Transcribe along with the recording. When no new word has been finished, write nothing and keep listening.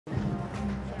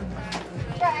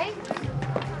Jay,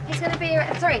 he's going to be here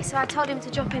at 3, so I told him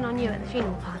to drop in on you at the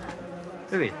funeral parlour.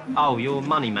 Who is? Oh, your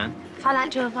money man.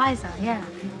 Financial advisor, yeah.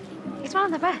 He's one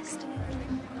of the best.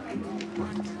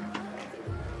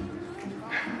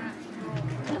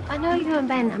 Look, I know you and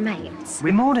Ben are mates.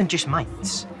 We're more than just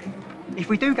mates. If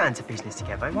we do go into business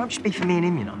together, it won't just be for me and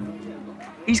him, you know.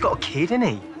 He's got a kid, hasn't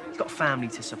he? He's got a family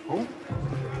to support.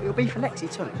 It'll be for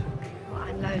Lexi too. Well,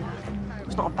 and Lola.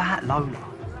 It's not about Lola.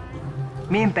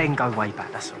 Me and Ben go way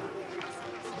back, that's all.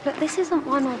 But this isn't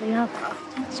one or the other.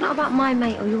 It's not about my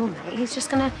mate or your mate. He's just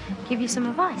going to give you some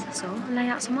advice, that's all, and lay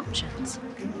out some options.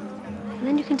 And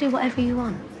then you can do whatever you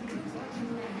want.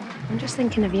 I'm just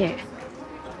thinking of you.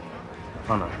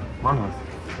 I know. I know.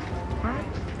 Right?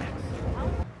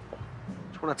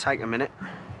 Just want to take a minute.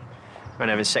 We're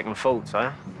having second thoughts,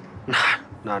 are you?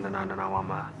 No.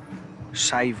 I'm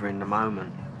savouring the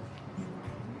moment.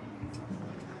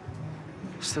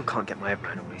 Still can't get my head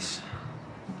around all this.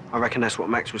 I reckon that's what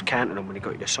Max was counting on when he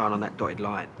got you to sign on that dotted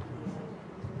line.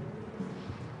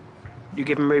 You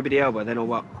giving Ruby the elbow then, or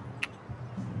what?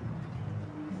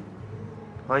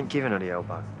 I ain't giving her the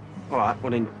elbow. All right,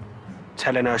 well then,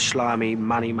 telling her slimy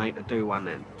money mate to do one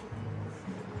then.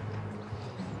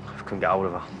 I couldn't get hold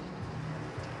of her,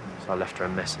 so I left her a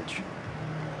message.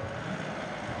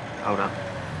 Hold up.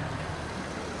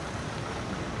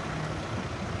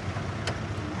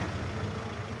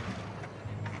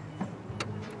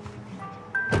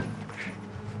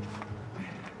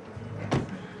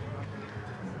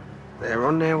 They're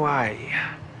on their way.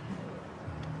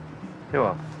 Who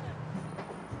are?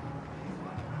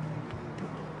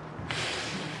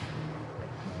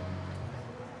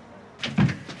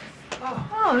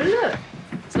 Oh, look.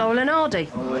 It's Laurel and Hardy.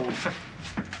 Oh.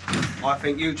 I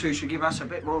think you two should give us a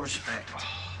bit more respect.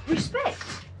 Respect?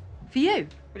 For you?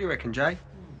 What do you reckon, Jay?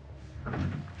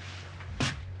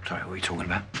 Sorry, what are you talking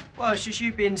about? Well, it's just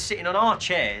you been sitting on our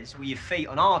chairs with your feet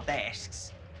on our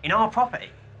desks in our property.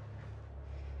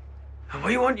 And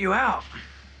we want you out.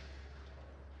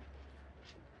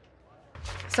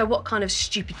 So what kind of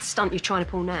stupid stunt you trying to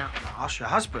pull now? Ask your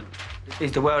husband.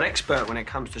 He's the world expert when it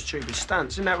comes to stupid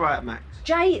stunts. Isn't that right, Max?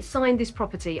 Jay signed this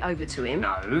property over to him.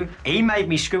 No, he made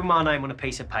me scribble my name on a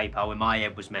piece of paper when my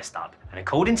head was messed up. And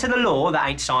according to the law, that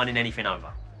ain't signing anything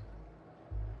over.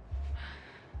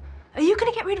 Are you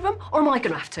going to get rid of him, or am I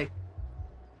going to have to?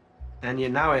 And you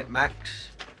know it,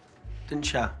 Max.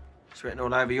 Didn't you? It's written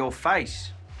all over your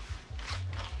face.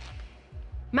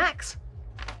 Max?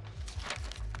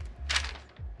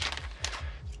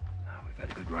 We've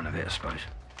had a good run of it, I suppose.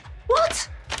 What?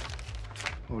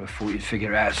 I would have thought you'd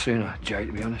figure it out sooner, Jay,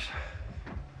 to be honest.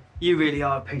 You really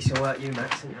are a piece of work, you,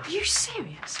 Max, aren't you? Are you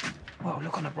serious? Well,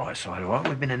 look on the bright side, all right?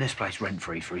 We've been in this place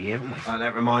rent-free for a year, haven't we? Oh,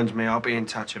 that reminds me, I'll be in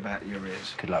touch about your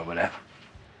ears. Good luck with that.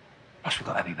 Plus, we've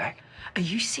got Abby back. Are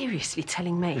you seriously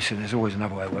telling me? Listen, there's always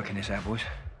another way of working this out, boys.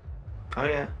 Oh,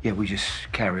 yeah? Yeah, we just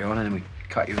carry on and then we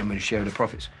cut you in with a share of the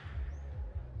profits.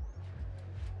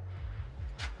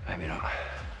 Maybe not.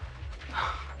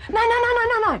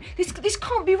 No. This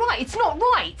can't be right. It's not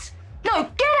right. No,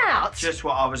 get out! Just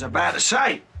what I was about to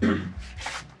say. Who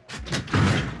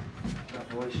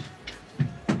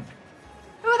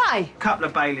are they? Couple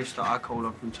of bailiffs that I call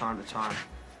on from time to time.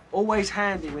 Always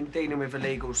handy when dealing with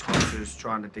illegal squatters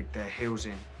trying to dig their heels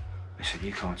in. Listen,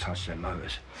 you can't touch them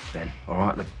motors, Ben, all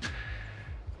right?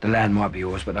 The land might be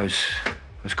yours, but those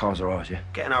cars are ours, yeah?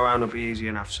 Getting our own will be easy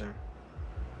enough soon.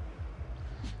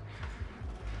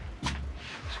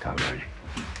 Let's go, Rainey.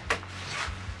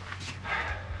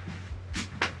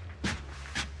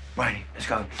 Rainey, let's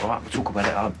go. All right, we'll talk about it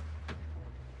at home.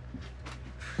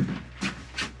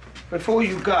 Before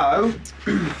you go,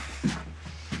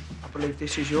 I believe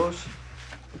this is yours.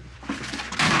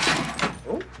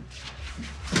 Oh.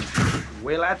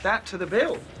 We'll add that to the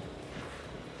bill.